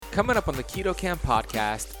Coming up on the Keto Camp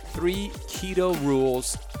podcast, 3 keto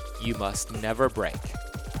rules you must never break.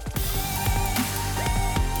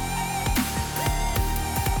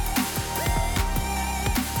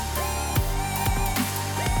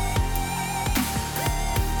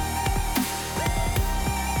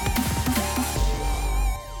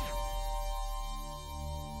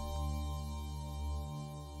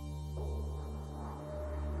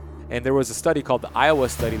 And there was a study called the Iowa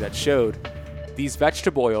study that showed these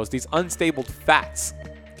vegetable oils, these unstable fats,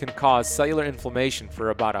 can cause cellular inflammation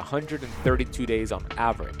for about 132 days on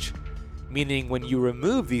average. Meaning when you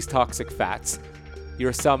remove these toxic fats,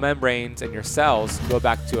 your cell membranes and your cells go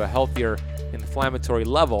back to a healthier inflammatory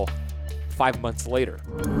level 5 months later.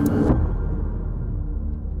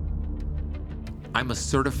 I'm a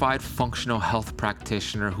certified functional health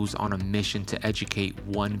practitioner who's on a mission to educate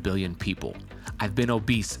 1 billion people. I've been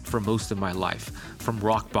obese for most of my life. From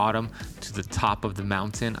rock bottom to the top of the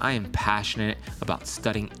mountain, I am passionate about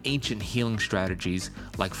studying ancient healing strategies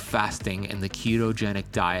like fasting and the ketogenic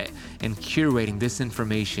diet and curating this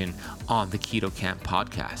information on the Keto Camp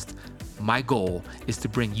podcast. My goal is to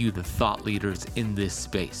bring you the thought leaders in this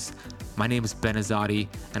space. My name is Ben Azadi,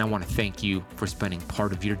 and I want to thank you for spending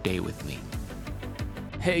part of your day with me.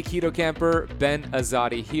 Hey Keto Camper, Ben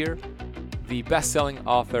Azadi here, the best-selling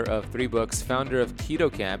author of 3 books, founder of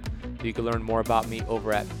Keto Camp. You can learn more about me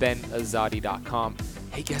over at benazadi.com.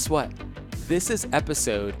 Hey, guess what? This is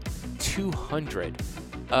episode 200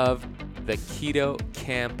 of the Keto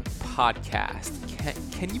Camp podcast.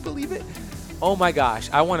 Can you believe it? Oh my gosh,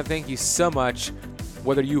 I want to thank you so much,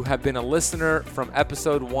 whether you have been a listener from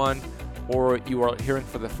episode 1 or you are hearing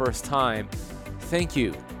for the first time. Thank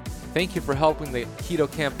you. Thank you for helping the Keto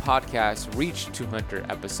Camp podcast reach 200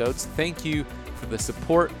 episodes. Thank you for the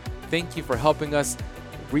support. Thank you for helping us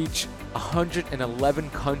reach 111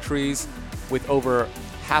 countries with over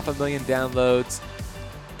 500,000 downloads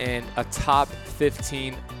and a top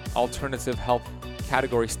 15 alternative health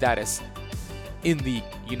category status in the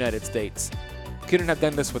United States. Couldn't have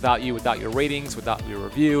done this without you, without your ratings, without your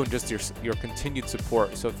review, and just your continued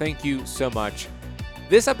support. So thank you so much.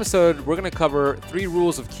 This episode, we're going to cover 3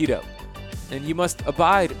 rules of keto, and you must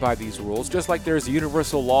abide by these rules, just like there's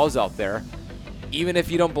universal laws out there. Even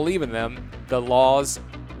if you don't believe in them, the laws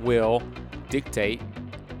will dictate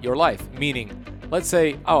your life. Meaning, let's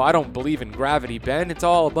say, I don't believe in gravity, Ben. It's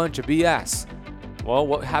all a bunch of BS. Well,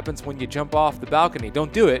 what happens when you jump off the balcony?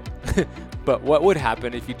 Don't do it. But what would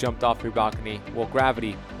happen if you jumped off your balcony? Well,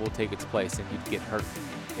 gravity will take its place and you'd get hurt,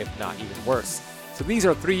 if not even worse. So these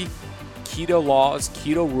are 3 keto laws,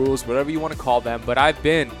 keto rules, whatever you want to call them, but I've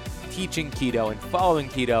been teaching keto and following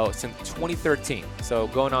keto since 2013, so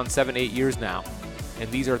going on 7-8 years now, and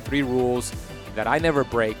these are 3 rules that I never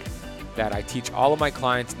break, that I teach all of my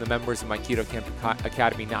clients and the members of my Keto Camp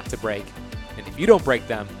Academy not to break, and if you don't break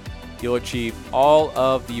them, you'll achieve all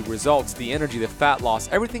of the results, the energy, the fat loss,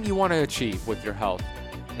 everything you want to achieve with your health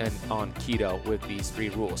and on keto with these 3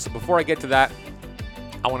 rules. So before I get to that,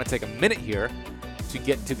 I want to take a minute here to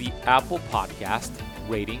get to the Apple Podcast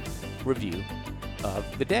rating review of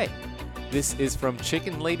the day. This is from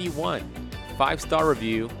Chicken Lady 1, 5-star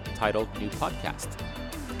review titled New Podcast.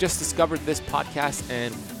 Just discovered this podcast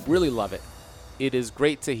and really love it. It is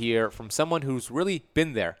great to hear from someone who's really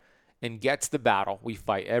been there and gets the battle we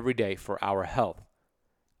fight every day for our health.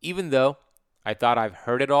 Even though I thought I've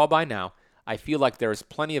heard it all by now, I feel like there is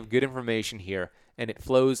plenty of good information here and it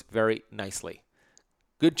flows very nicely.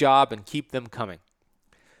 Good job and keep them coming.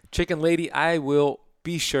 Chicken Lady, I will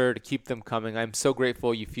be sure to keep them coming. I'm so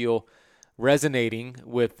grateful you feel resonating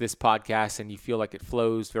with this podcast and you feel like it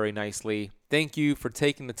flows very nicely. Thank you for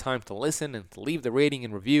taking the time to listen and to leave the rating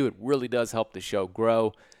and review. It really does help the show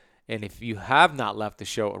grow. And if you have not left the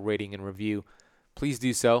show a rating and review, please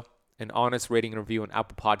do so. An honest rating and review on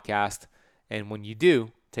Apple Podcast. And when you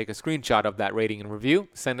do, take a screenshot of that rating and review,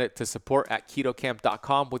 send it to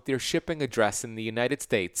support@ketocamp.com with your shipping address in the United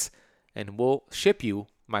States, and we'll ship you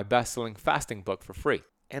my best-selling fasting book for free,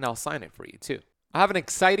 and I'll sign it for you too. I have an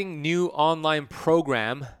exciting new online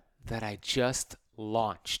program that I just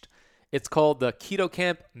launched. It's called the Keto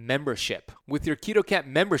Camp Membership. With your Keto Camp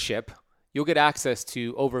membership, you'll get access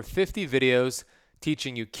to over 50 videos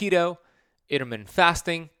teaching you keto, intermittent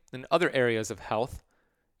fasting, and other areas of health.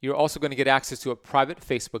 You're also going to get access to a private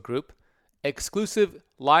Facebook group, exclusive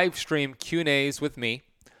live stream Q&As with me,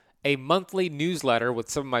 a monthly newsletter with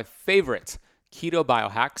some of my favorite keto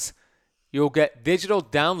biohacks. You'll get digital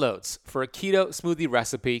downloads for a keto smoothie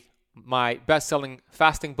recipe, my best-selling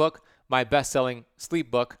fasting book, my best-selling sleep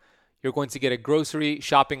book. You're going to get a grocery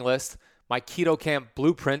shopping list, my Keto Camp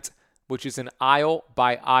blueprint, which is an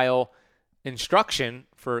aisle-by-aisle instruction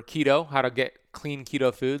for keto, how to get clean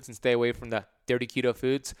keto foods and stay away from the dirty keto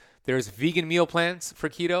foods. There's vegan meal plans for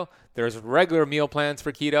keto. There's regular meal plans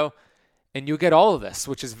for keto. And you'll get all of this,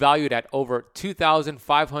 which is valued at over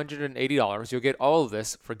 $2,580. You'll get all of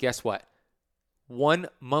this for, guess what? One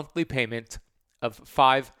monthly payment of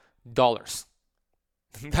 $5.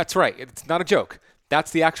 That's right. It's not a joke.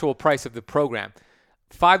 That's the actual price of the program.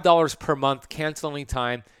 $5 per month, cancel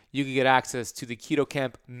anytime. You can get access to the Keto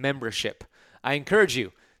Camp membership. I encourage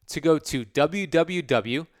you to go to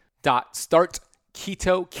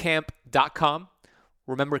www.startketocamp.com.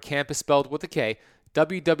 Remember, camp is spelled with a K.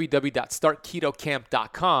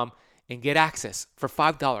 www.startketocamp.com and get access for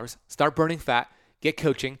 $5. Start burning fat, get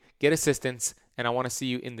coaching, get assistance, and I want to see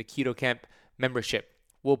you in the Keto Camp membership.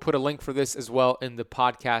 We'll put a link for this as well in the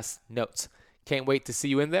podcast notes. Can't wait to see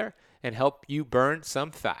you in there and help you burn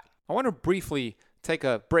some fat. I want to briefly take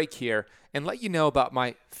a break here and let you know about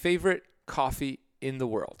my favorite coffee in the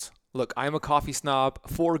world. Look, I'm a coffee snob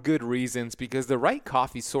for good reasons, because the right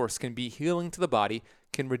coffee source can be healing to the body,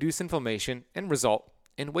 can reduce inflammation, and result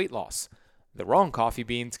in weight loss. The wrong coffee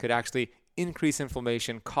beans could actually increase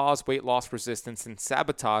inflammation, cause weight loss resistance, and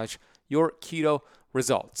sabotage your keto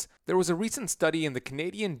results. There was a recent study in the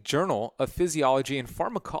Canadian Journal of Physiology and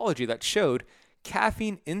Pharmacology that showed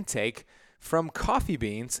caffeine intake from coffee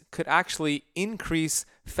beans could actually increase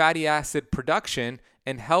fatty acid production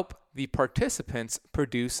and help the participants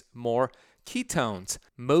produce more ketones.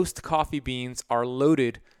 Most coffee beans are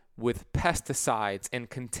loaded with pesticides and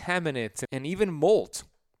contaminants and even mold.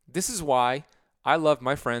 This is why I love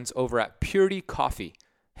my friends over at Purity Coffee.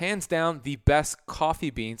 Hands down, the best coffee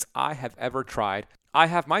beans I have ever tried. I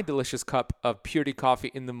have my delicious cup of Purity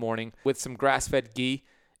Coffee in the morning with some grass-fed ghee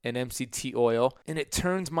and MCT oil, and it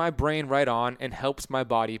turns my brain right on and helps my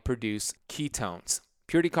body produce ketones.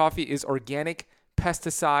 Purity Coffee is organic,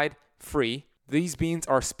 pesticide-free. These beans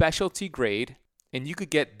are specialty grade, and you could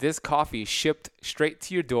get this coffee shipped straight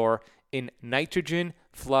to your door in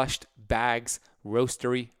nitrogen-flushed bags,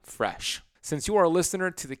 roastery fresh. Since you are a listener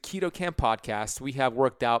to the Keto Camp podcast, we have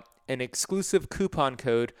worked out an exclusive coupon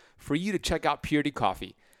code for you to check out Purity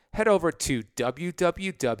Coffee. Head over to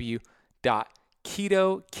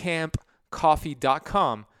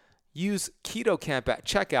www.ketocampcoffee.com. Use Keto Camp at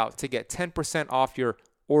checkout to get 10% off your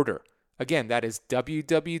order. Again, that is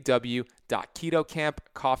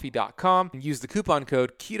www.ketocampcoffee.com, and use the coupon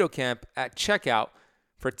code KETOCAMP at checkout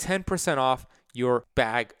for 10% off your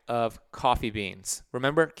bag of coffee beans.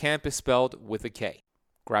 Remember, camp is spelled with a K.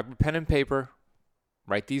 Grab your pen and paper,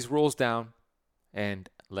 write these rules down, and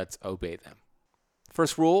let's obey them.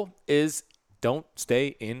 First rule is don't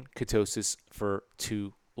stay in ketosis for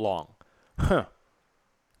too long.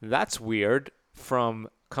 That's weird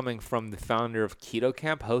coming from the founder of Keto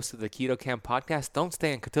Camp, host of the Keto Camp podcast. Don't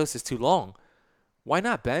stay in ketosis too long. Why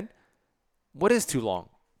not, Ben? What is too long?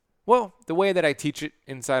 Well, the way that I teach it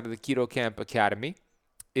inside of the Keto Camp Academy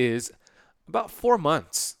is about 4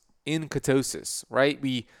 months in ketosis, right?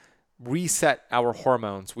 We reset our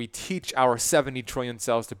hormones. We teach our 70 trillion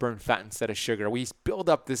cells to burn fat instead of sugar. We build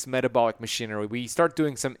up this metabolic machinery. We start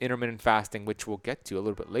doing some intermittent fasting, which we'll get to a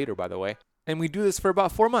little bit later, by the way. And we do this for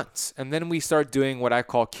about 4 months. And then we start doing what I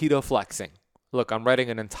call keto flexing. Look, I'm writing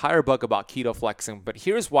an entire book about keto flexing, but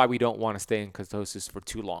here's why we don't want to stay in ketosis for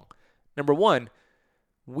too long. Number one,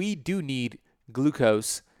 we do need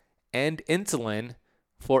glucose and insulin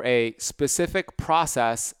for a specific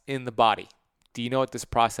process in the body. Do you know what this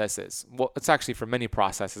process is? Well, it's actually for many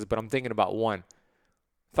processes, but I'm thinking about one.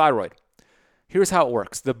 Thyroid. Here's how it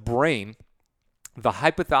works. The brain, the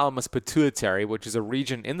hypothalamus pituitary, which is a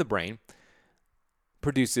region in the brain,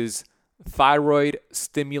 produces thyroid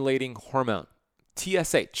stimulating hormone,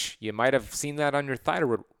 TSH. You might have seen that on your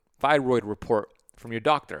thyroid report from your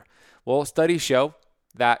doctor. Well, studies show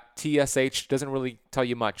that TSH doesn't really tell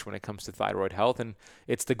you much when it comes to thyroid health, and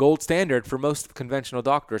it's the gold standard for most conventional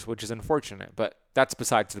doctors, which is unfortunate, but that's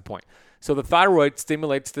besides the point. So the thyroid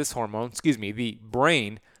stimulates this hormone, the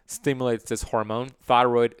brain stimulates this hormone,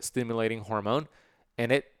 thyroid stimulating hormone,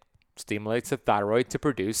 and it stimulates the thyroid to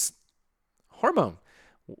produce hormone.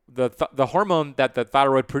 The hormone that the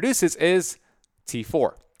thyroid produces is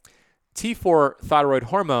T4. T4 thyroid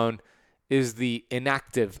hormone is the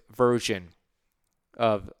inactive version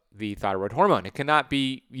of the thyroid hormone. It cannot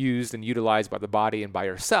be used and utilized by the body and by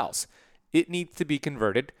your cells. It needs to be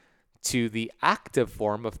converted to the active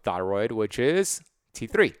form of thyroid, which is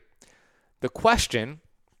T3. The question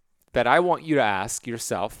that I want you to ask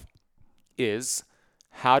yourself is,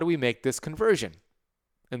 how do we make this conversion?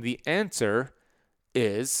 And the answer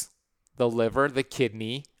is the liver, the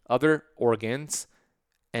kidney, other organs,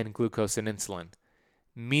 and glucose and insulin.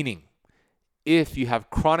 Meaning, if you have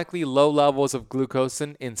chronically low levels of glucose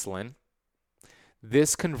and insulin,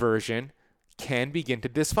 this conversion can begin to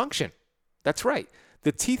dysfunction. That's right.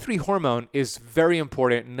 The T3 hormone is very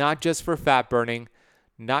important, not just for fat burning,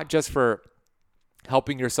 not just for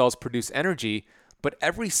helping your cells produce energy, but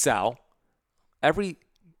every cell, every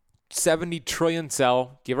 70 trillion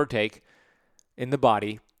cell, give or take, in the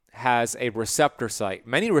body has a receptor site,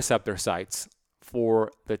 many receptor sites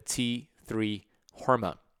for the T3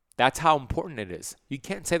 hormone. That's how important it is. You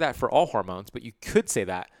can't say that for all hormones, but you could say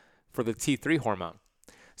that for the T3 hormone.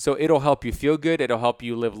 So it'll help you feel good. It'll help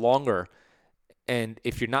you live longer. And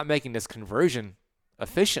if you're not making this conversion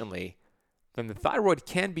efficiently, then the thyroid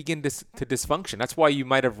can begin to dysfunction. That's why you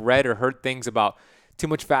might have read or heard things about too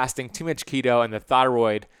much fasting, too much keto, and the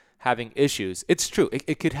thyroid having issues. It's true.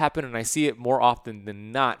 It could happen, and I see it more often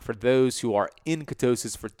than not for those who are in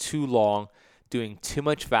ketosis for too long, doing too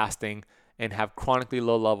much fasting, and have chronically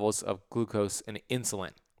low levels of glucose and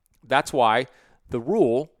insulin. That's why the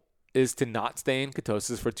rule is to not stay in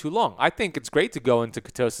ketosis for too long. I think it's great to go into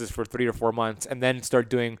ketosis for 3 or 4 months and then start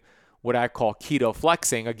doing what I call keto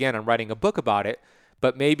flexing. Again, I'm writing a book about it,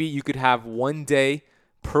 but maybe you could have 1 day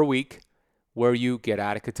per week where you get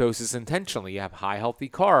out of ketosis intentionally. You have high healthy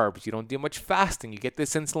carbs. You don't do much fasting. You get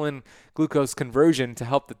this insulin glucose conversion to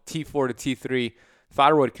help the T4 to T3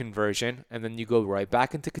 thyroid conversion, and then you go right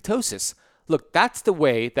back into ketosis. Look, that's the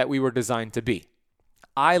way that we were designed to be.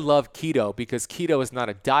 I love keto because keto is not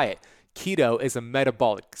a diet. Keto is a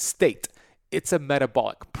metabolic state. It's a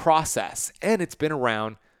metabolic process, and it's been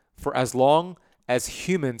around for as long as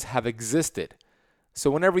humans have existed.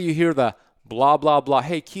 So whenever you hear the blah, blah, blah,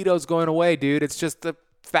 hey, keto's going away, dude, it's just a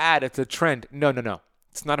fad, it's a trend. No.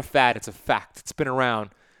 It's not a fad, it's a fact. It's been around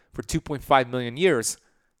for 2.5 million years.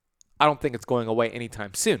 I don't think it's going away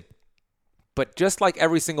anytime soon. But just like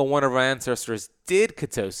every single one of our ancestors did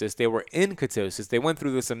ketosis, they were in ketosis, they went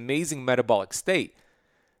through this amazing metabolic state.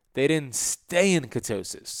 They didn't stay in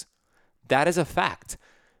ketosis. That is a fact.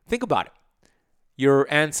 Think about it.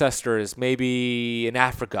 Your ancestors, maybe in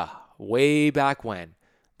Africa, way back when,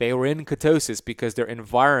 they were in ketosis because their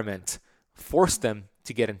environment forced them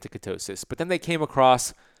to get into ketosis. But then they came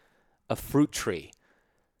across a fruit tree,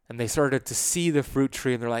 and they started to see the fruit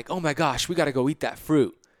tree, and they're like, oh my gosh, we got to go eat that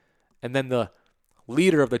fruit. And then the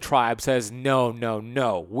leader of the tribe says, no,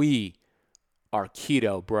 we are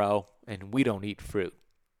keto, bro, and we don't eat fruit.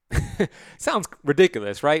 Sounds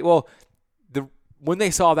ridiculous, right? Well, when they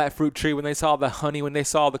saw that fruit tree, when they saw the honey, when they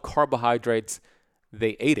saw the carbohydrates,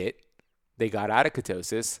 they ate it. They got out of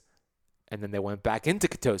ketosis, and then they went back into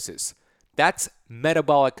ketosis. That's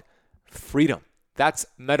metabolic freedom. That's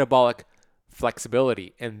metabolic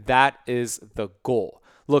flexibility, and that is the goal.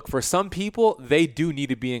 Look, for some people, they do need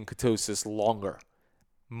to be in ketosis longer.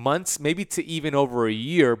 Months, maybe to even over a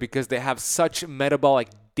year, because they have such metabolic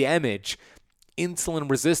damage, insulin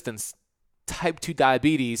resistance, type 2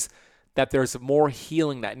 diabetes, that there's more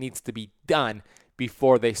healing that needs to be done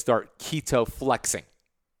before they start keto flexing.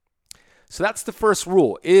 So that's the first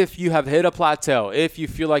rule. If you have hit a plateau, if you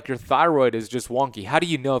feel like your thyroid is just wonky, how do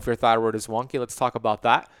you know if your thyroid is wonky? Let's talk about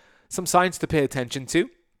that. Some signs to pay attention to.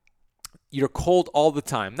 You're cold all the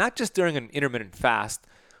time, not just during an intermittent fast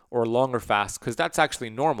or a longer fast, because that's actually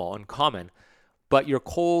normal and common, but you're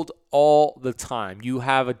cold all the time. You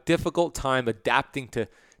have a difficult time adapting to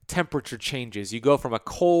temperature changes. You go from a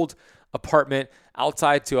cold apartment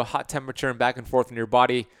outside to a hot temperature and back and forth in your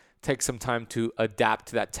body. Take some time to adapt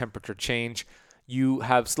to that temperature change. You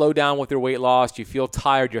have slowed down with your weight loss. You feel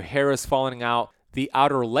tired. Your hair is falling out. The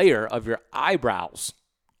outer layer of your eyebrows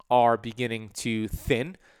are beginning to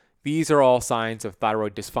thin. These are all signs of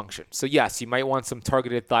thyroid dysfunction. So yes, you might want some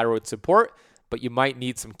targeted thyroid support, but you might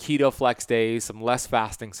need some keto flex days, some less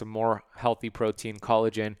fasting, some more healthy protein,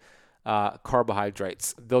 collagen,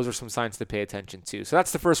 carbohydrates. Those are some signs to pay attention to. So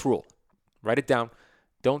that's the first rule. Write it down.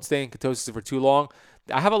 Don't stay in ketosis for too long.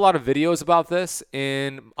 I have a lot of videos about this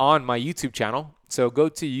on my YouTube channel. So go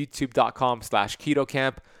to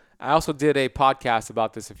youtube.com/ketocamp. I also did a podcast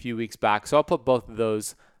about this a few weeks back. So I'll put both of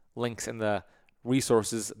those links in the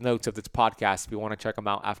resources notes of this podcast if you want to check them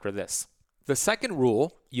out after this. The second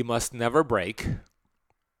rule you must never break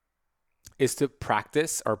is to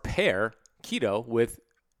practice or pair keto with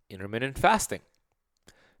intermittent fasting.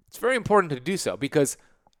 It's very important to do so because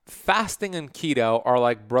fasting and keto are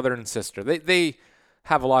like brother and sister. They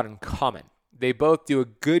have a lot in common. They both do a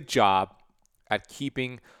good job at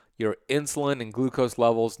keeping your insulin and glucose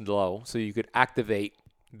levels low so you could activate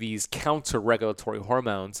these counter-regulatory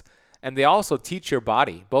hormones. And they also teach your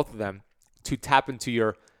body, both of them, to tap into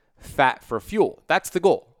your fat for fuel. That's the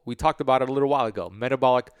goal. We talked about it a little while ago,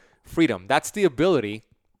 metabolic freedom. That's the ability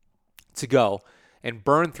to go and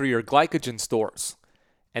burn through your glycogen stores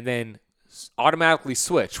and then automatically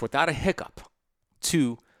switch without a hiccup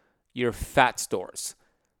to your fat stores.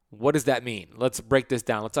 What does that mean? Let's break this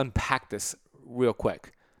down. Let's unpack this real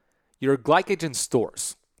quick. Your glycogen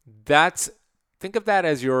stores, think of that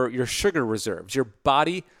as your sugar reserves. Your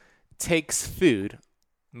body takes food,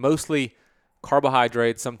 mostly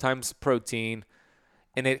carbohydrates, sometimes protein,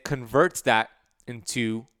 and it converts that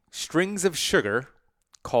into strings of sugar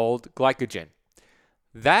called glycogen.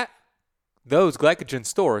 Those glycogen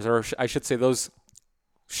stores, or I should say those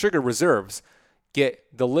sugar reserves,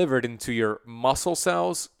 get delivered into your muscle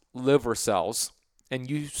cells, liver cells, and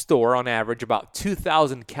you store on average about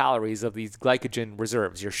 2,000 calories of these glycogen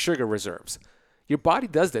reserves, your sugar reserves. Your body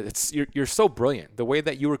does that. You're so brilliant. The way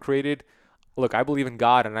that you were created, look, I believe in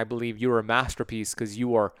God and I believe you are a masterpiece because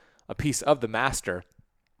you are a piece of the master.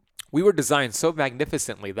 We were designed so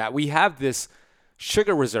magnificently that we have this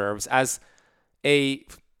sugar reserves as a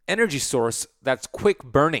energy source that's quick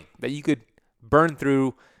burning, that you could burn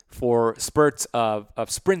through for spurts of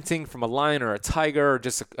sprinting from a lion or a tiger, or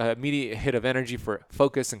just an immediate hit of energy for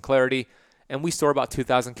focus and clarity. And we store about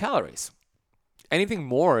 2,000 calories. Anything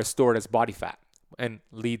more is stored as body fat and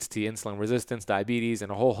leads to insulin resistance, diabetes,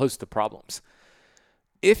 and a whole host of problems.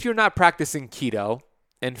 If you're not practicing keto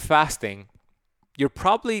and fasting, you're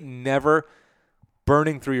probably never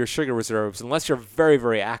burning through your sugar reserves unless you're very,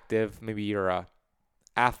 very active. Maybe you're an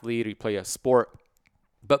athlete or you play a sport.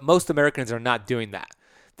 But most Americans are not doing that.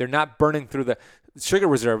 They're not burning through the sugar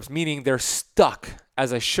reserves, meaning they're stuck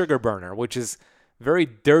as a sugar burner, which is very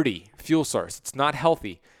dirty fuel source. It's not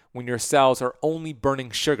healthy when your cells are only burning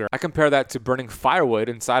sugar. I compare that to burning firewood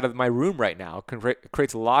inside of my room right now. It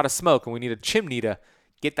creates a lot of smoke, and we need a chimney to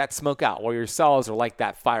get that smoke out. While your cells are like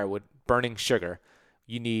that firewood, burning sugar,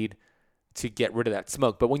 you need to get rid of that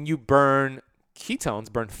smoke. But when you burn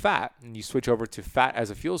ketones, burn fat, and you switch over to fat as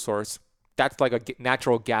a fuel source, that's like a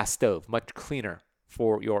natural gas stove, much cleaner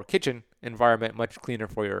for your kitchen environment, much cleaner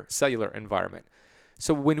for your cellular environment.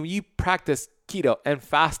 So when you practice keto and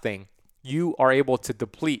fasting, you are able to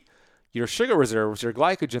deplete your sugar reserves, your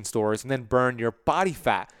glycogen stores, and then burn your body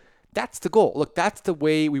fat. That's the goal. Look, that's the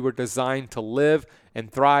way we were designed to live and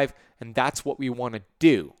thrive, and that's what we want to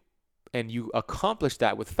do. And you accomplish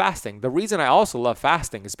that with fasting. The reason I also love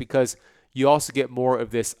fasting is because you also get more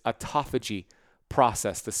of this autophagy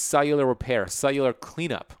process, the cellular repair, cellular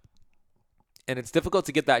cleanup. And it's difficult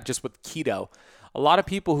to get that just with keto. A lot of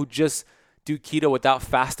people who just do keto without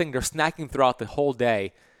fasting, they're snacking throughout the whole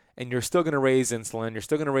day, and you're still going to raise insulin, you're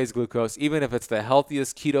still going to raise glucose, even if it's the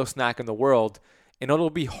healthiest keto snack in the world. And it'll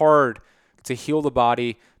be hard to heal the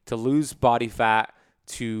body, to lose body fat,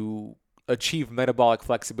 to achieve metabolic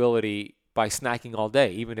flexibility by snacking all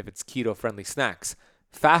day, even if it's keto-friendly snacks.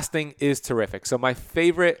 Fasting is terrific. So my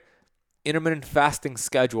favorite intermittent fasting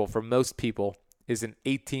schedule for most people is an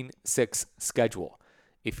 18-6 schedule.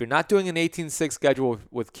 If you're not doing an 18-6 schedule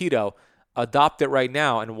with keto, adopt it right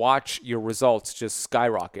now and watch your results just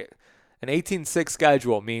skyrocket. An 18-6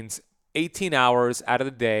 schedule means 18 hours out of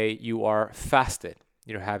the day you are fasted.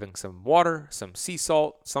 You're having some water, some sea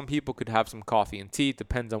salt. Some people could have some coffee and tea. It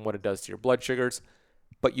depends on what it does to your blood sugars.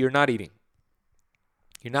 But you're not eating.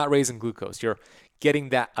 You're not raising glucose. You're getting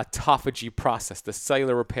that autophagy process, the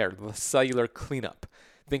cellular repair, the cellular cleanup.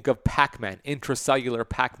 Think of Pac-Man, intracellular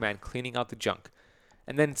Pac-Man, cleaning out the junk.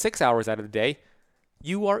 And then 6 hours out of the day,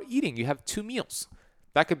 you are eating. You have 2 meals.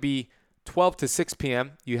 That could be 12 to 6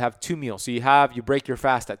 p.m. You have 2 meals. So you break your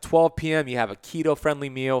fast at 12 p.m. You have a keto-friendly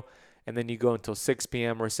meal. And then you go until 6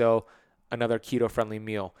 p.m. or so, another keto-friendly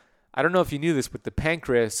meal. I don't know if you knew this, but the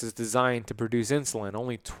pancreas is designed to produce insulin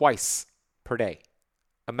only twice per day.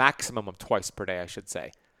 A maximum of twice per day, I should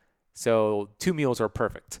say. So 2 meals are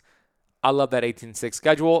perfect. I love that 18-6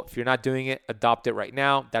 schedule. If you're not doing it, adopt it right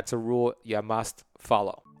now. That's a rule you must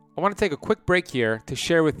follow. I want to take a quick break here to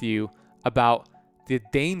share with you about the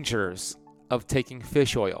dangers of taking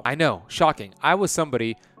fish oil. I know, shocking. I was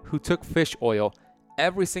somebody who took fish oil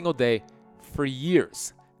every single day for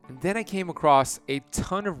years. And then I came across a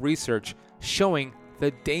ton of research showing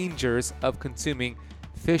the dangers of consuming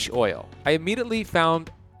fish oil. I immediately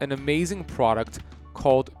found an amazing product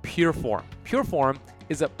called Pureform. Pureform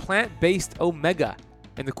is a plant-based omega.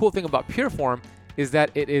 And the cool thing about Pureform is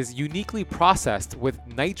that it is uniquely processed with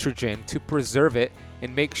nitrogen to preserve it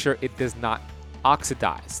and make sure it does not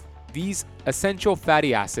oxidize. These essential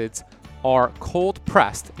fatty acids are cold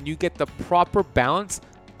pressed, and you get the proper balance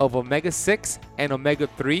of omega-6 and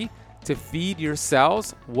omega-3 to feed your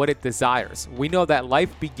cells what it desires. We know that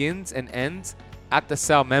life begins and ends at the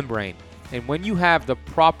cell membrane. And when you have the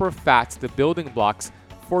proper fats, the building blocks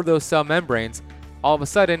for those cell membranes, all of a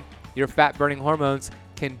sudden your fat-burning hormones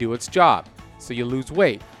can do its job. So you lose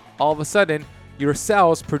weight. All of a sudden, your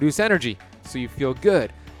cells produce energy, so you feel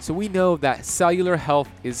good. So we know that cellular health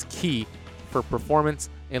is key for performance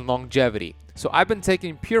and longevity. So I've been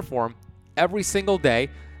taking Pure Form every single day.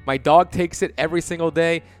 My dog takes it every single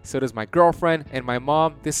day. So does my girlfriend and my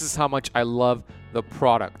mom. This is how much I love the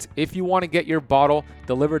product. If you want to get your bottle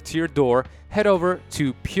delivered to your door, head over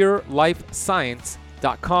to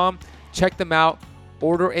purelifescience.com. Check them out.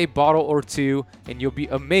 Order a bottle or two, and you'll be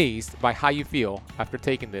amazed by how you feel after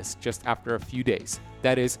taking this just after a few days.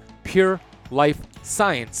 That is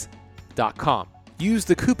purelifescience.com. Use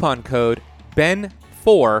the coupon code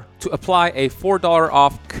BEN4 to apply a $4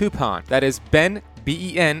 off coupon. That is BEN,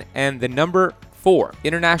 B-E-N, and the number 4.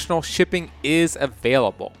 International shipping is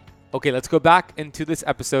available. Okay, let's go back into this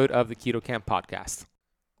episode of the Keto Camp podcast.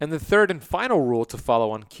 And the third and final rule to follow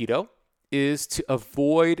on keto is to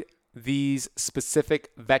avoid these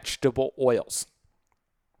specific vegetable oils.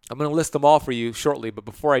 I'm going to list them all for you shortly, but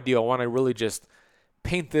before I do, I want to really just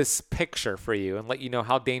paint this picture for you and let you know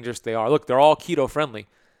how dangerous they are. Look, they're all keto friendly,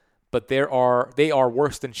 but they are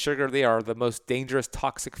worse than sugar. They are the most dangerous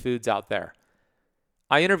toxic foods out there.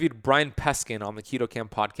 I interviewed Brian Peskin on the Keto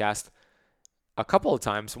Camp podcast a couple of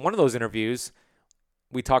times. One of those interviews,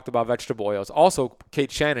 we talked about vegetable oils. Also,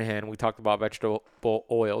 Kate Shanahan, we talked about vegetable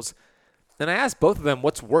oils. And I asked both of them,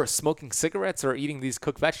 what's worse, smoking cigarettes or eating these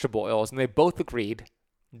cooked vegetable oils? And they both agreed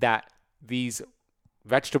that these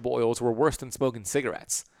vegetable oils were worse than smoking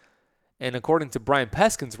cigarettes. And according to Brian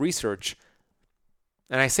Peskin's research,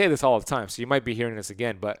 and I say this all the time, so you might be hearing this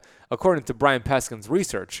again, but according to Brian Peskin's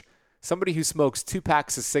research, somebody who smokes 2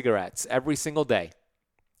 packs of cigarettes every single day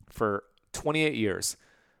for 28 years,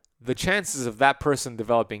 the chances of that person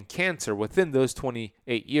developing cancer within those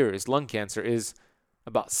 28 years, lung cancer, is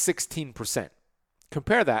about 16%.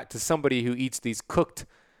 Compare that to somebody who eats these cooked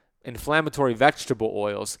inflammatory vegetable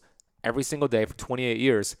oils every single day for 28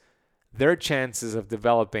 years. Their chances of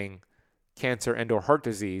developing cancer and or heart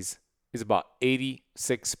disease is about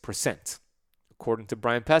 86%. According to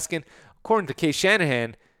Brian Peskin, according to Kay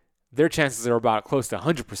Shanahan, their chances are about close to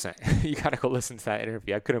 100%. You got to go listen to that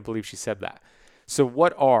interview. I couldn't believe she said that. So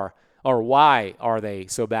why are they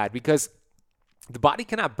so bad? Because the body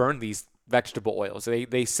cannot burn these vegetable oils.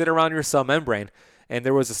 They sit around your cell membrane, and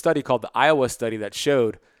there was a study called the Iowa study that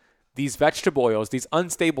showed these vegetable oils, these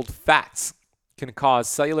unstable fats, can cause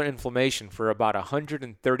cellular inflammation for about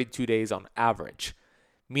 132 days on average.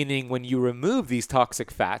 Meaning when you remove these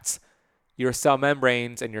toxic fats, your cell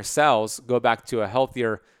membranes and your cells go back to a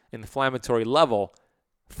healthier inflammatory level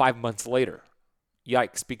 5 months later.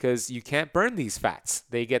 Yikes, because you can't burn these fats.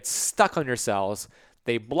 They get stuck on your cells.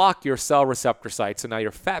 They block your cell receptor sites, so now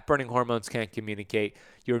your fat-burning hormones can't communicate,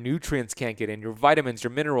 your nutrients can't get in, your vitamins, your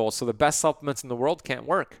minerals, so the best supplements in the world can't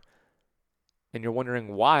work. And you're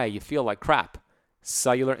wondering why you feel like crap.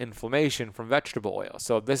 Cellular inflammation from vegetable oil.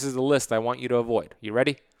 So this is the list I want you to avoid. You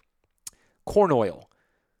ready? Corn oil,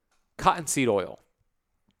 cottonseed oil,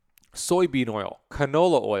 soybean oil,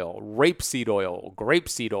 canola oil, rapeseed oil,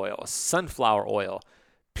 grapeseed oil, sunflower oil,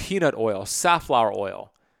 peanut oil, safflower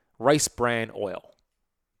oil, rice bran oil.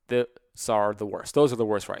 Those are the worst. Those are the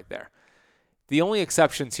worst right there. The only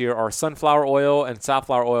exceptions here are sunflower oil and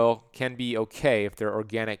safflower oil can be okay if they're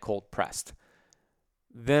organic cold pressed.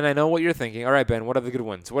 Then I know what you're thinking. All right, Ben, what are the good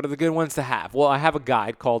ones? What are the good ones to have? Well, I have a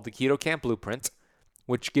guide called the Keto Camp Blueprint,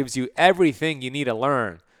 which gives you everything you need to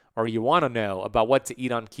learn or you want to know about what to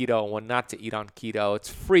eat on keto and what not to eat on keto. It's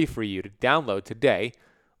free for you to download today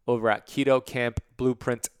over at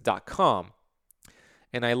ketocampblueprint.com.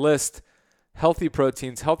 And I list healthy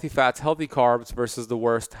proteins, healthy fats, healthy carbs versus the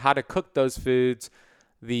worst, how to cook those foods,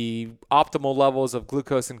 the optimal levels of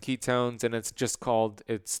glucose and ketones, and it's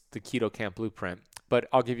the Keto Camp Blueprint. But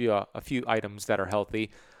I'll give you a few items that are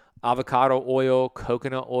healthy. Avocado oil,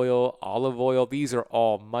 coconut oil, olive oil, these are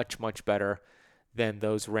all much, much better than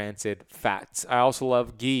those rancid fats. I also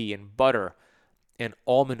love ghee and butter and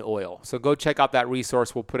almond oil. So go check out that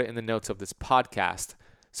resource. We'll put it in the notes of this podcast.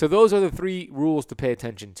 So those are the 3 rules to pay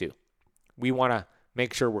attention to. We want to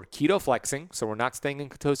make sure we're keto flexing, so we're not staying in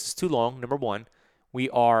ketosis too long, number 1. We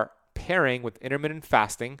are pairing with intermittent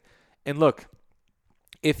fasting. And look,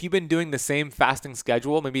 if you've been doing the same fasting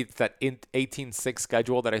schedule, maybe it's that 18-6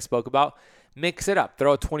 schedule that I spoke about, mix it up.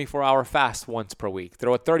 Throw a 24-hour fast once per week.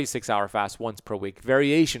 Throw a 36-hour fast once per week.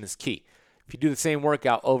 Variation is key. If you do the same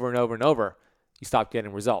workout over and over and over, you stop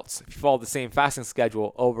getting results. If you follow the same fasting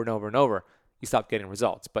schedule over and over and over, you stop getting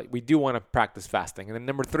results. But we do want to practice fasting. And then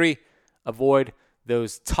number 3, avoid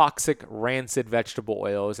those toxic, rancid vegetable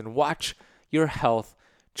oils and watch your health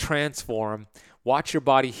transform, watch your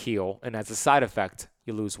body heal, and as a side effect,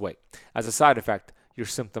 you lose weight. As a side effect, your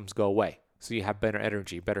symptoms go away. So you have better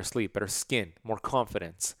energy, better sleep, better skin, more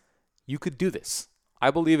confidence. You could do this. I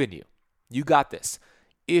believe in you. You got this.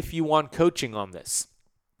 If you want coaching on this,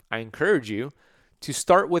 I encourage you to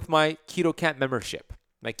start with my Keto Camp membership.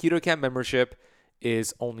 My Keto Camp membership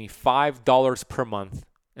is only $5 per month,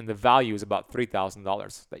 and the value is about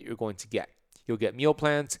 $3,000 that you're going to get. You'll get meal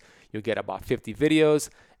plans, you'll get about 50 videos,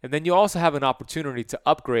 and then you also have an opportunity to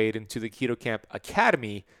upgrade into the Keto Camp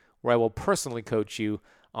Academy, where I will personally coach you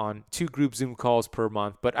on 2 group Zoom calls per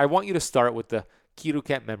month. But I want you to start with the Keto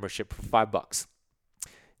Camp membership for $5.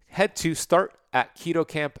 Head to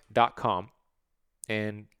start@ketocamp.com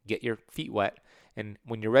and get your feet wet. And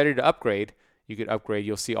when you're ready to upgrade, you could upgrade.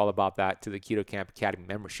 You'll see all about that to the Keto Camp Academy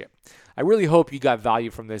membership. I really hope you got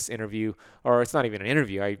value from this interview, or it's not even an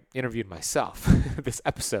interview. I interviewed myself this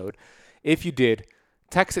episode. If you did,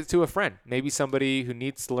 text it to a friend, maybe somebody who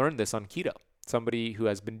needs to learn this on keto, somebody who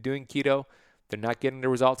has been doing keto. They're not getting the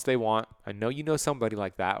results they want. I know you know somebody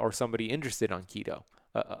like that, or somebody interested on keto,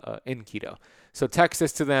 in keto. So text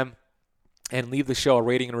this to them and leave the show a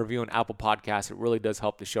rating and review on Apple Podcasts. It really does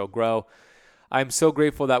help the show grow. I'm so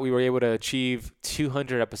grateful that we were able to achieve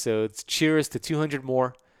 200 episodes. Cheers to 200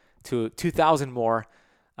 more, to 2,000 more.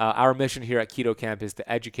 Our mission here at Keto Camp is to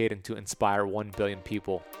educate and to inspire 1 billion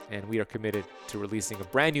people. And we are committed to releasing a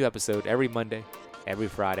brand new episode every Monday, every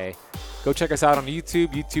Friday. Go check us out on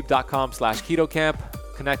YouTube,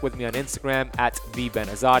 youtube.com/KetoCamp. Connect with me on Instagram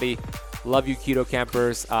 @TheBenAzadi. Love you, Keto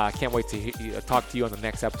Campers. Can't wait to talk to you on the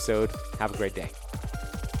next episode. Have a great day.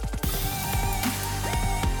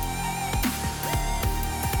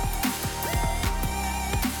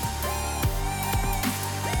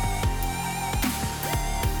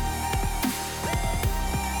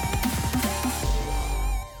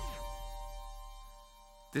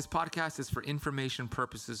 This podcast is for information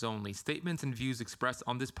purposes only. Statements and views expressed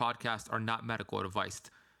on this podcast are not medical advice.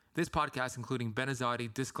 This podcast, including Ben Azadi,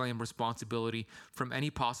 disclaims responsibility from any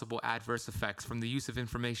possible adverse effects from the use of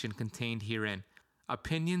information contained herein.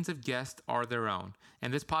 Opinions of guests are their own,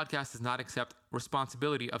 and this podcast does not accept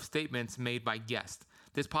responsibility of statements made by guests.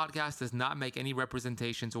 This podcast does not make any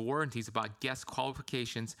representations or warranties about guest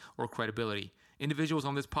qualifications or credibility. Individuals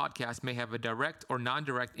on this podcast may have a direct or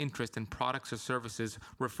non-direct interest in products or services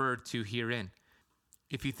referred to herein.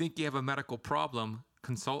 If you think you have a medical problem,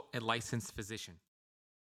 consult a licensed physician.